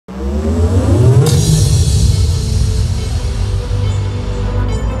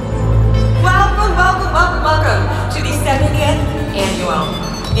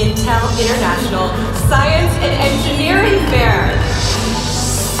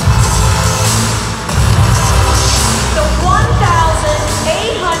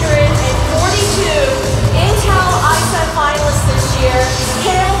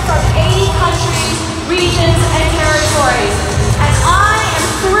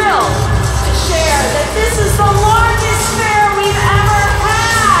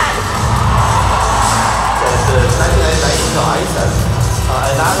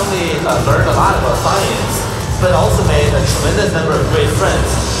learned a lot about science, but also made a tremendous number of great friends,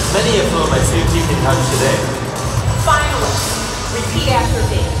 many of whom I still keep in touch today. Finally, repeat after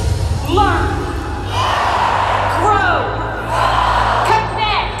me. Learn. Grow.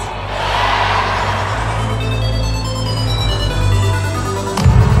 Connect.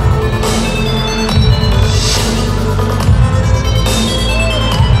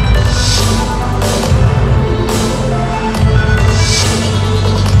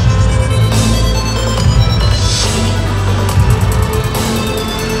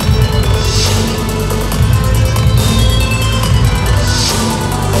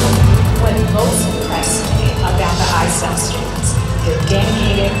 Most impressed me about the ISEF students. They're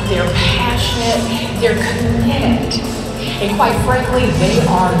dedicated, they're passionate, they're committed, and quite frankly, they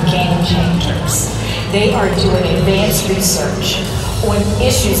are game changers. They are doing advanced research on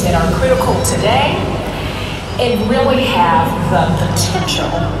issues that are critical today and really have the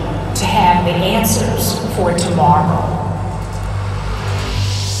potential to have the answers for tomorrow.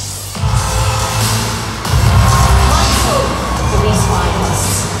 My hope for these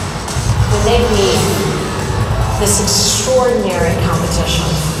finalists, when they meet this extraordinary competition,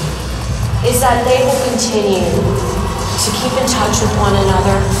 is that they will continue to keep in touch with one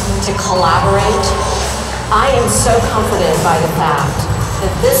another, to collaborate. I am so comforted by the fact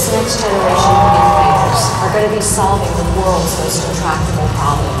that this next generation of innovators are going to be solving the world's most intractable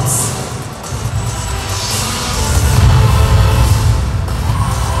problems.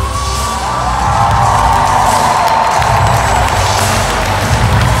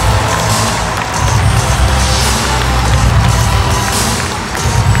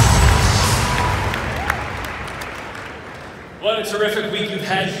 What a terrific week you've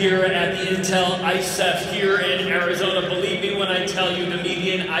had here at the Intel ISEF here in Arizona. Believe me when I tell you the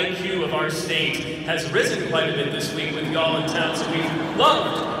median IQ of our state has risen quite a bit this week with y'all in town, so we've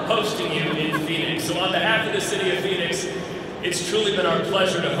loved hosting you in Phoenix. So on behalf of the city of Phoenix, it's truly been our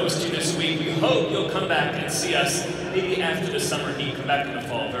pleasure to host you this week. We hope you'll come back and see us maybe after the summer heat. Come back in the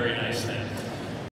fall. Very nice thing.